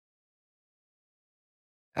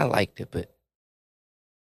 I liked it, but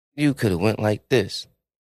you could have went like this.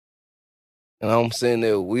 And I'm sitting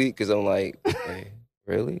there weak because I'm like, hey,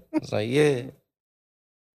 really? It's like, yeah.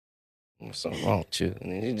 What's something wrong with you?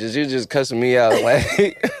 And then you just cussing me out.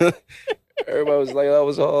 Like, everybody was like, that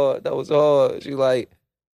was hard. That was hard. She like,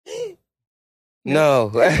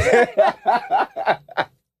 no.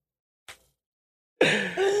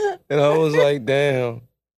 And I was like, damn,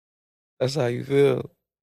 that's how you feel.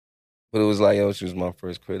 But it was like, yo, she was my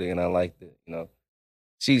first critic, and I liked it. You know,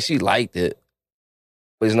 she liked it,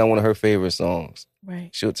 but it's not one of her favorite songs. Right.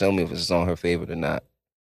 She'll tell me if it's a song her favorite or not.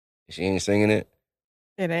 If she ain't singing it,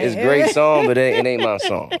 It ain't. it's a great song, but it ain't my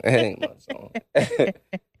song. It ain't my song.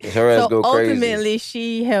 Her ass So go crazy. ultimately,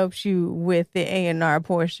 she helps you with the A&R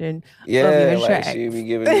portion Yeah, of your like tracks. she be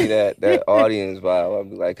giving me that audience vibe. I'll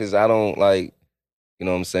be like, cause I don't like, you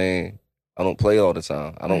know what I'm saying? I don't play all the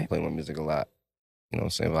time. I don't Right. play my music a lot. You know what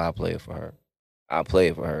I'm saying? But I play it for her. I play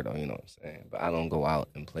it for her though, you know what I'm saying? But I don't go out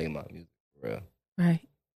and play my music for real. Right.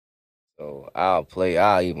 So I'll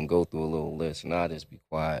even go through a little list and I'll just be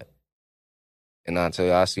quiet. And I'll tell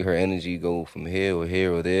you, I see her energy go from here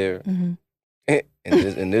or there. Mm-hmm.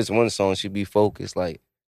 And this one song, she be focused, like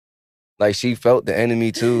she felt the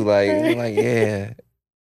enemy too. Like, I'm like, yeah,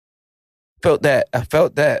 felt that. I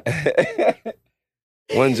felt that.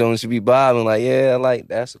 One song she be bobbing, like, yeah, like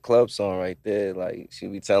that's a club song right there. Like she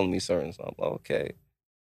be telling me certain songs. Like, okay,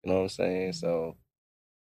 you know what I'm saying? So,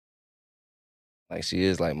 like, she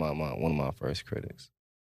is like one of my first critics,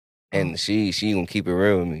 and she gonna keep it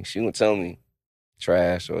real with me. She gonna tell me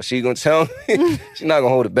trash, or she gonna tell me she not gonna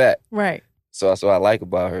hold it back. Right. So that's what I like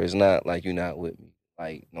about her. It's not like you're not with me.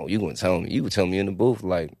 Like, no, you gonna tell me. You would tell me in the booth,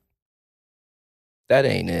 like, that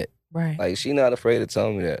ain't it. Right. Like, she not afraid to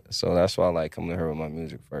tell me that. So that's why I like coming to her with my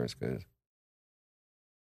music first, because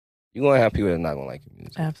you're gonna have people that not gonna like your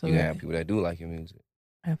music. Absolutely. You're gonna have people that do like your music.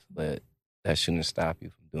 Absolutely. But that shouldn't stop you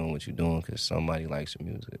from doing what you're doing because somebody likes your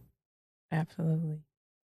music. Absolutely.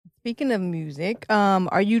 Speaking of music,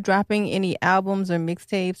 are you dropping any albums or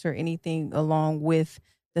mixtapes or anything along with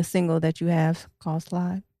the single that you have called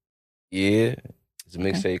Slide? Yeah. It's a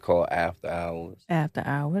mixtape called After Hours. After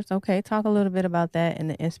Hours. Okay. Talk a little bit about that and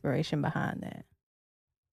the inspiration behind that.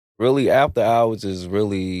 Really, After Hours is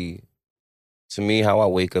really, to me, how I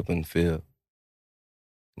wake up and feel.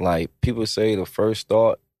 Like, people say the first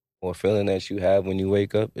thought or feeling that you have when you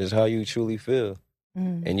wake up is how you truly feel.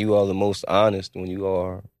 Mm. And you are the most honest when you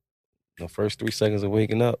are the first 3 seconds of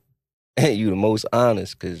waking up. And you the most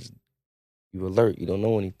honest because you alert. You don't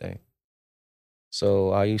know anything.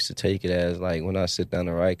 So I used to take it as like when I sit down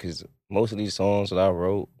to write, because most of these songs that I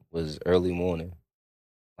wrote was early morning,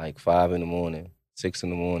 like 5 in the morning, 6 in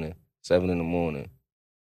the morning, 7 in the morning.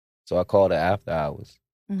 So I call it After Hours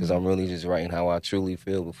because I'm really just writing how I truly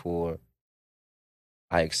feel before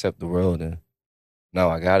I accept the world and now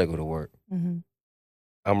I gotta go to work. Mm-hmm.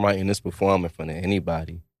 I'm writing this before I'm in front of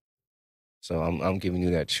anybody. So I'm giving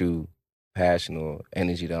you that true passion or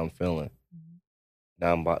energy that I'm feeling. Mm-hmm.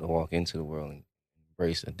 Now I'm about to walk into the world and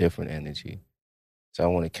embrace a different energy. So I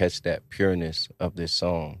want to catch that pureness of this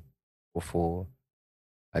song before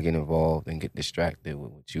I get involved and get distracted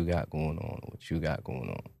with what you got going on,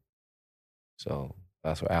 So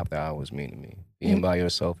that's what After Hours mean to me. Being by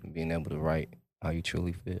yourself and being able to write how you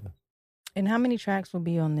truly feel. And how many tracks will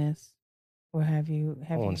be on this? Or I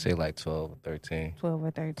want to say like 12 or 13. 12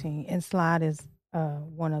 or 13. And Slide is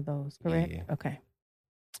one of those, correct? Yeah.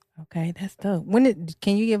 Okay, that's dope.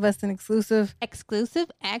 Can you give us an exclusive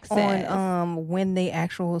access on when the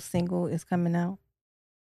actual single is coming out?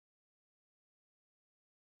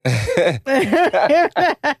 Can we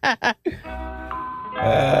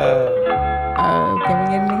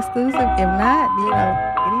get an exclusive? If not,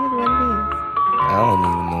 it is what it is. I don't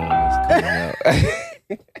even know when it's coming out.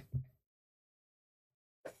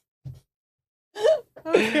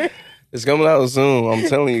 Okay. It's coming out soon. I'm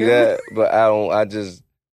telling you that, but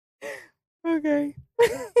Okay.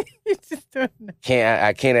 You just don't know.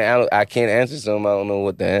 I can't answer something. I don't know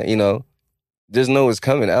what that, just know it's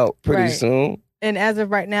coming out pretty soon. And as of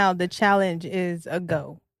right now, the challenge is a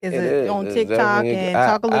go. Is It it is. on It's TikTok? definitely And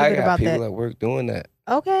talk a little bit about I got that. people at work doing that.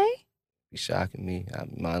 Okay. Be shocking me.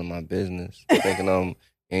 I'm minding my business, thinking I'm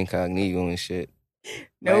incognito and shit.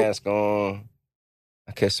 Nope. Mask on.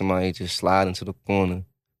 I catch somebody just slide into the corner.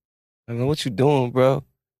 I'm like, what you doing, bro?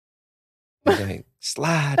 He's like,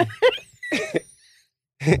 sliding.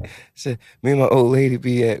 Said, me and my old lady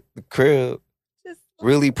be at the crib. Just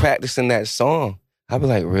really practicing that song. I'd be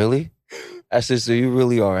like, really? I said, so you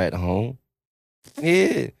really are at home?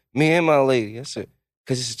 Yeah, me and my lady. I said,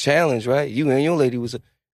 because it's a challenge, right? You and your lady was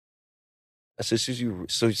I said,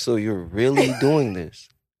 so you're really doing this?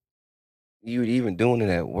 You were even doing it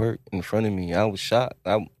at work in front of me. I was shocked.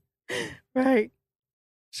 Right.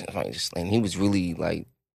 And he was really like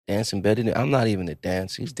dancing better than, I'm not even a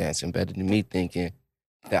dancer. He's dancing better than me, thinking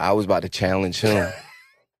that I was about to challenge him.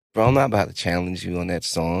 Bro, I'm not about to challenge you on that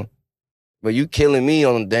song. But you killing me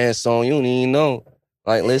on a dance song, you don't even know.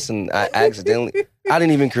 Like, listen, I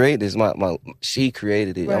didn't even create this. She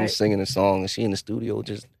created it. Right. I'm singing a song and she in the studio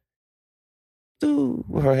just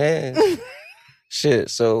with her hands. Shit,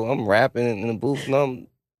 so I'm rapping in the booth and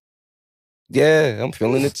I'm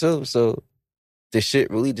feeling it too. So this shit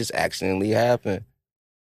really just accidentally happened.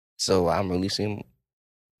 So I'm really seeing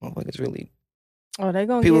motherfuckers really. Oh, they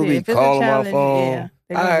gonna People get it. be If it's a calling my challenge, phone.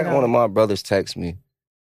 yeah. I had one of my brothers text me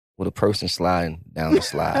with a person sliding down the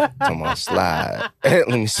slide. Talking about slide. Let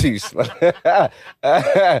me see you slide.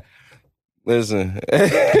 Listen.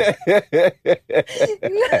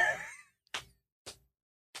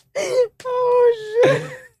 Oh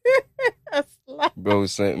shit. A slide. Bro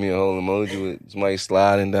sent me a whole emoji with somebody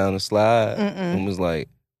sliding down the slide and was like,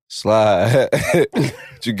 slide.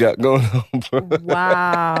 What you got going on, bro?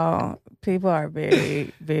 Wow. People are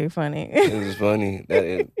very, very funny. It was funny.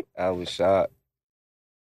 I was shocked.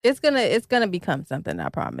 It's gonna become something, I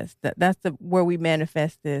promise. That's where we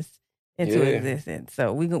manifest this into existence.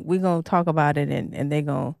 So we gonna talk about it and they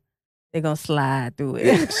gonna slide through it.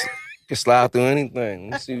 You can slide through anything.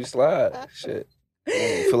 Let's see you slide. Shit.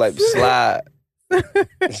 I feel like slide.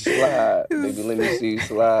 Slide. Baby, let me see you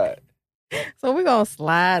slide. So we're going to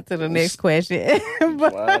slide to the next question.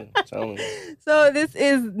 So this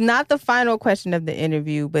is not the final question of the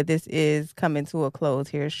interview, but this is coming to a close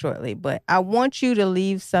here shortly. But I want you to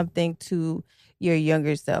leave something to your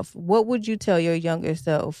younger self. What would you tell your younger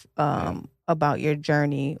self about your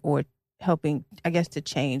journey or helping, I guess, to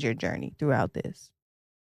change your journey throughout this?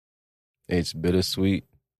 It's bittersweet,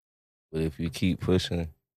 but if you keep pushing,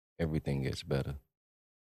 everything gets better.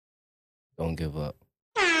 Don't give up.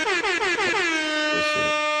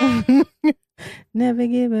 Never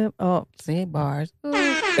give up. Oh, see, bars.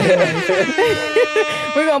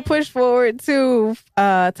 We're going to push forward to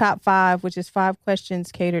top 5, which is 5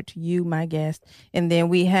 questions catered to you, my guest. And then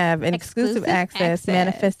we have an exclusive access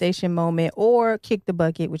manifestation moment or kick the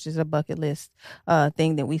bucket, which is a bucket list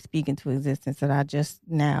thing that we speak into existence that I just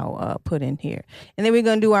now put in here. And then we're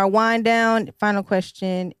going to do our wind down, final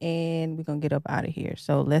question, and we're going to get up out of here.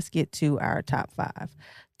 So let's get to our top 5.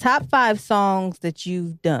 Top 5 songs that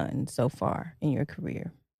you've done so far in your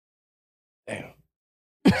career. Damn.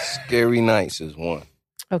 Scary Nights is one.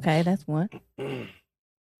 Okay, that's one.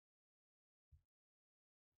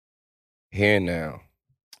 Here Now.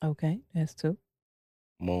 Okay, that's 2.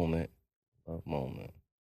 Moment. Love Moment.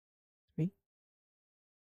 3.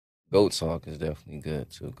 Goat Talk is definitely good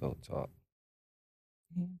too. Goat Talk.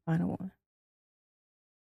 Final one.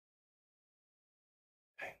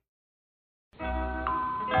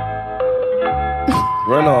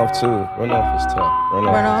 Runoff too. Runoff is tough.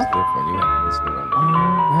 Runoff is different. You have to listen to Runoff. All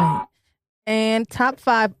right. And top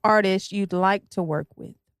 5 artists you'd like to work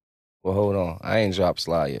with. Well, hold on. I ain't dropped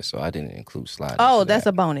Slide yet, so I didn't include Slide. Oh, that's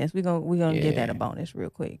a bonus. We're gonna get that a bonus real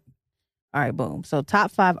quick. All right, boom. So top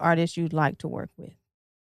 5 artists you'd like to work with.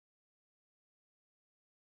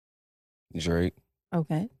 Drake.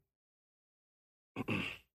 Okay.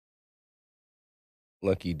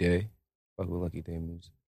 Lucky Day. Fuck with Lucky Day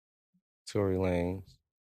music. Tory Lanez.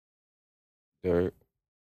 Dirt.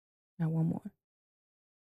 Now one more.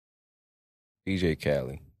 DJ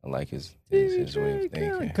Khaled. I like his way of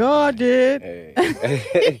thinking. God did.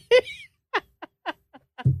 Hey.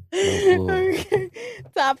 Okay.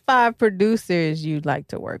 Top 5 producers you'd like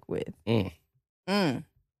to work with.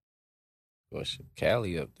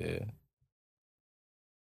 Cali up there.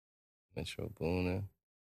 Metro Boomin.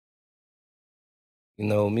 You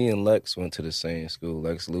know, me and Lex went to the same school.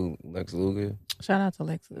 Lex Luger. Shout out to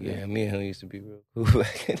Lex Luger. Yeah, me and him used to be real cool.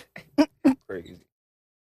 Crazy.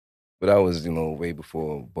 But I was, way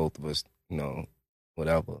before both of us,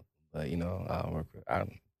 whatever. But, I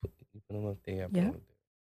put him up there.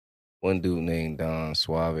 One dude named Don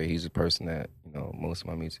Suave. He's a person that, most of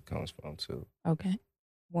my music comes from, too. Okay.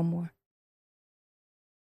 One more.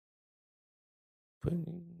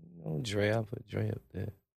 Dre. I'll put Dre up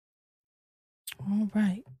there.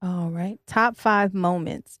 All right. Top 5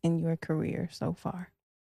 moments in your career so far.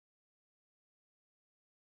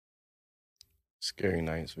 Scary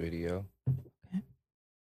Nights video. Okay.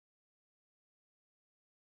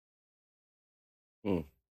 My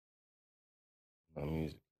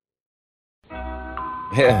music.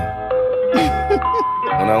 Yeah.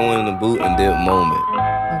 When I went in the boot and did Moment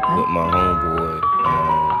with my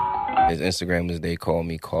homeboy, his Instagram is They Call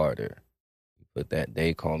Me Carter. You put that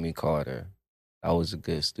They Call Me Carter. That was a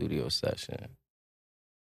good studio session.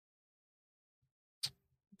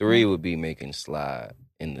 3 would be making Slide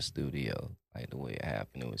in the studio. Like the way it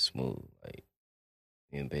happened, it was smooth. Like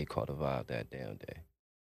me and Bay caught a vibe that damn day.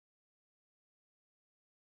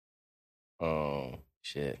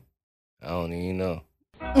 Shit. I don't even know.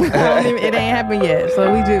 It ain't happened yet.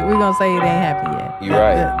 So we gonna say it ain't happened yet. You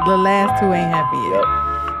right. The last 2 ain't happened yet. Yep.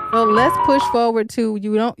 So let's push forward to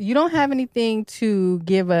you don't have anything to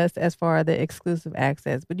give us as far as the exclusive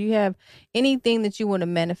access, but do you have anything that you want to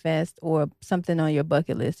manifest or something on your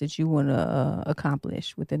bucket list that you want to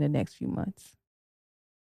accomplish within the next few months?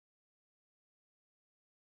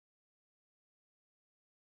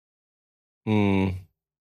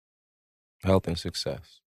 Health and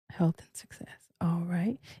success. Health and success. All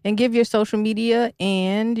right. And give your social media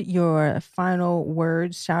and your final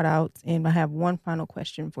words, shout outs. And I have one final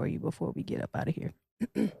question for you before we get up out of here.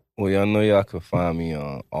 Well, y'all know y'all can find me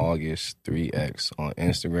on August 3X on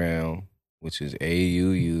Instagram, which is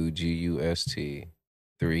AUUGUST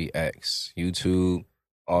 3X. YouTube,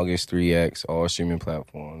 August 3X, all streaming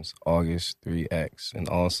platforms, August 3X. And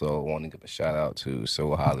also want to give a shout out to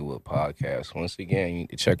So Hollywood Podcast. Once again, you need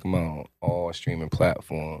to check them out on all streaming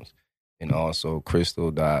platforms. And also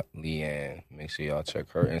Crystal.Leanne. Make sure y'all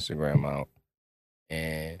check her Instagram out.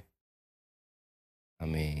 And I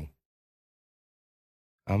mean,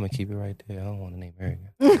 I'm going to keep it right there. I don't want to name her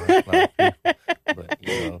again. But,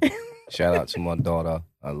 you know, shout out to my daughter.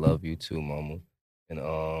 I love you too, mama. And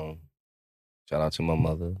shout out to my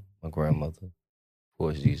mother, my grandmother, of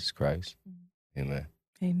course, Jesus Christ. Amen.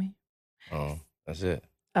 Amen. That's it.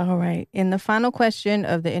 All right. And the final question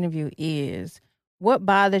of the interview is, what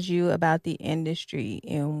bothers you about the industry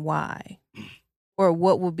and why? Or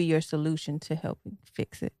what will be your solution to help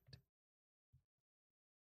fix it?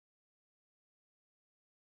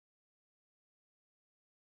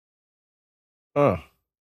 I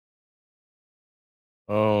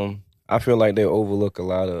feel like they overlook a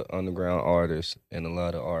lot of underground artists and a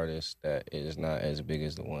lot of artists that is not as big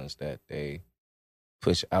as the ones that they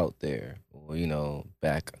push out there or, you know,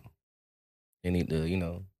 back. They need to, you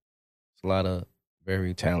know, it's a lot of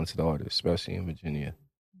very talented artists, especially in Virginia.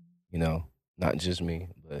 You know, not just me,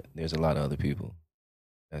 but there's a lot of other people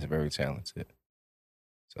that's very talented.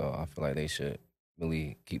 So I feel like they should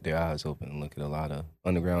really keep their eyes open and look at a lot of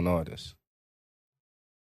underground artists.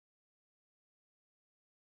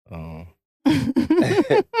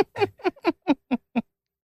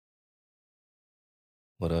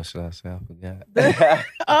 What else should I say? I forgot.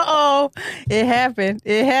 Uh-oh. It happened.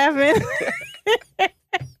 It happened.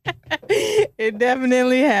 It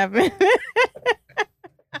definitely happened.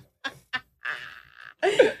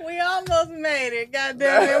 We almost made it. God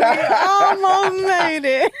damn it. We almost made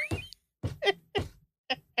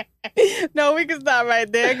it. No, we can stop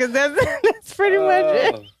right there because that's pretty much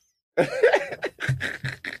it.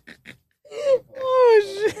 Oh,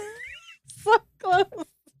 shit. So close.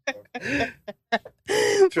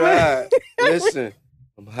 Try. Listen,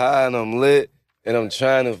 I'm high and I'm lit and I'm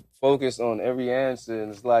trying to focus on every answer.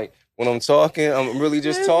 And it's like, when I'm talking, I'm really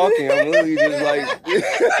just talking. I'm really just like,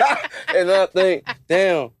 and I think,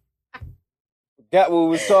 damn, forgot what we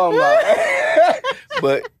was talking about.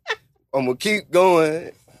 But I'm going to keep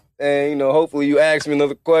going. And, you know, hopefully you ask me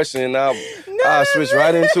another question and I'll switch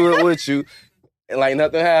right into it with you. And like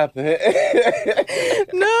nothing happened.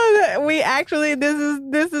 No, we actually,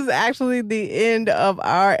 this is actually the end of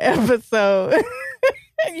our episode.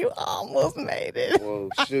 You almost made it. Whoa,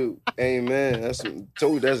 shoot. Amen.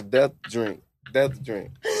 Told you that's death drink. Death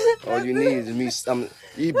drink. All you need is me.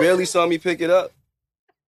 You barely saw me pick it up.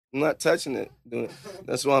 I'm not touching it.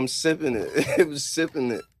 That's why I'm sipping it. It was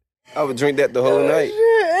sipping it. I would drink that the whole night.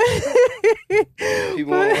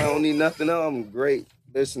 People, I don't need nothing else. I'm great.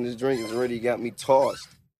 Listen, this drink has already got me tossed.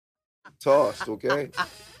 Tossed, okay?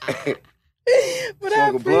 But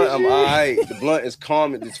Smoke a blunt, I'm all right. The blunt is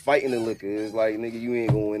calm. It's fighting the liquor. It's like, nigga, you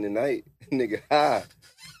ain't gonna win tonight. Nigga, high.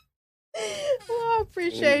 Well, I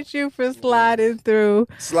appreciate you for sliding through.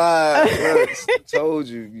 Slide. Told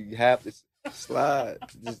you, you have to slide.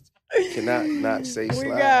 Just cannot not say slide. We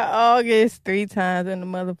got August 3 times in the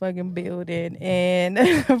motherfucking building.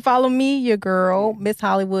 And follow me, your girl, Miss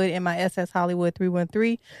Hollywood, and my SS Hollywood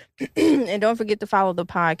 313. And don't forget to follow the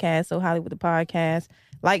podcast, So Hollywood the Podcast.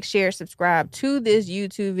 Like, share, subscribe to this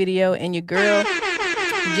YouTube video. And your girl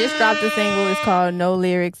Just dropped a single. It's called No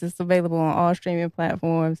Lyrics. It's available on all streaming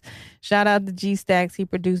platforms. Shout out to G Stacks. He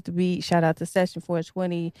produced the beat. Shout out to Session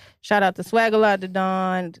 420. Shout out to Swag-A-Lot to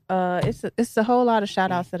Don. It's a whole lot of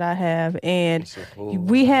shout outs that I have. And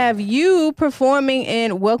we have you performing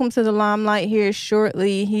in Welcome to the Limelight here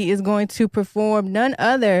shortly. He is going to perform none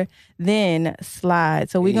other than Slide.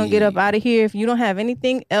 So we're going to get up out of here. If you don't have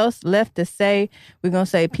anything else left to say, we're going to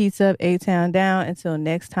say peace up, A-Town down. Until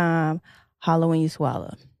next time, holla when you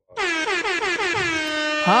swallow.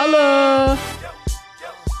 Holla!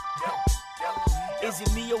 Is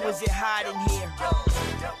it me or is it hot in here?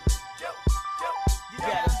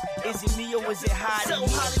 Yeah. Is it me or is it hot in here?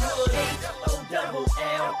 So Hollywood,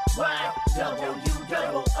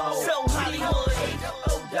 H-O-double-L-Y-W-O-O. So Hollywood,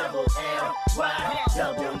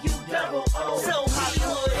 H-O-double-L-Y-W-O-O. So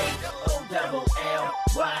Hollywood,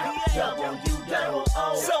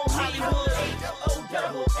 H-O-double-L-Y-W-O-O. So Hollywood,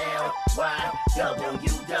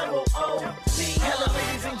 H-O-double-L-Y-W-O-O. Hello,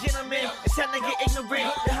 ladies and gentlemen, it's time to get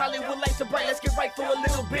ignorant. The Hollywood lights are bright, let's get right for a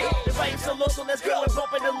little bit. The vibe's so low, so let's go and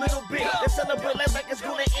bump it a little bit. Let's celebrate life like it's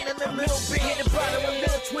gonna end in a little bit. Hit the bottom, a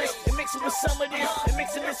little twist, and mix it with some of this. And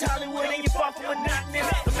mix it with Hollywood, and you're far from monotonous.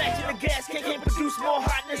 Imagine the gas can't produce more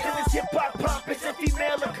hotness than this hip-hop pompous and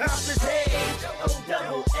female accomplice. Hey,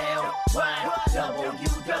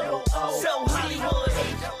 H-O-double-L-Y-W-O-O. So Hollywood,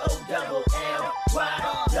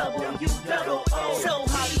 H-O-double-L-Y-W-O-O. So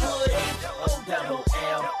Hollywood,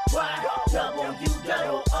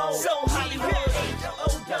 H-O-double-L-Y-W-O-O. So Hollywood,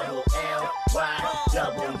 H-O-double-L-Y-W-O-O.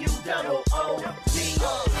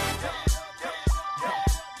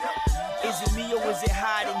 Is it me or is it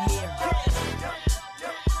hot in here?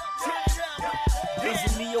 Is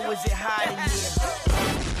it me or is it hot in here?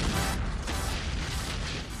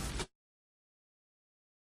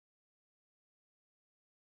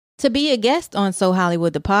 To be a guest on So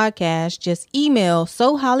Hollywood the Podcast, just email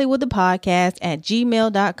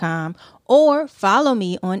sohollywoodthepodcast@gmail.com or follow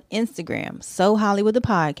me on Instagram, So Hollywood the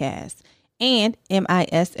Podcast, and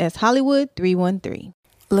MISS Hollywood 313.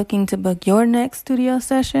 Looking to book your next studio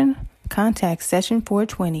session? Contact Session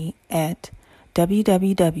 420 at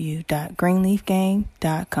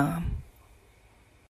www.greenleafgang.com.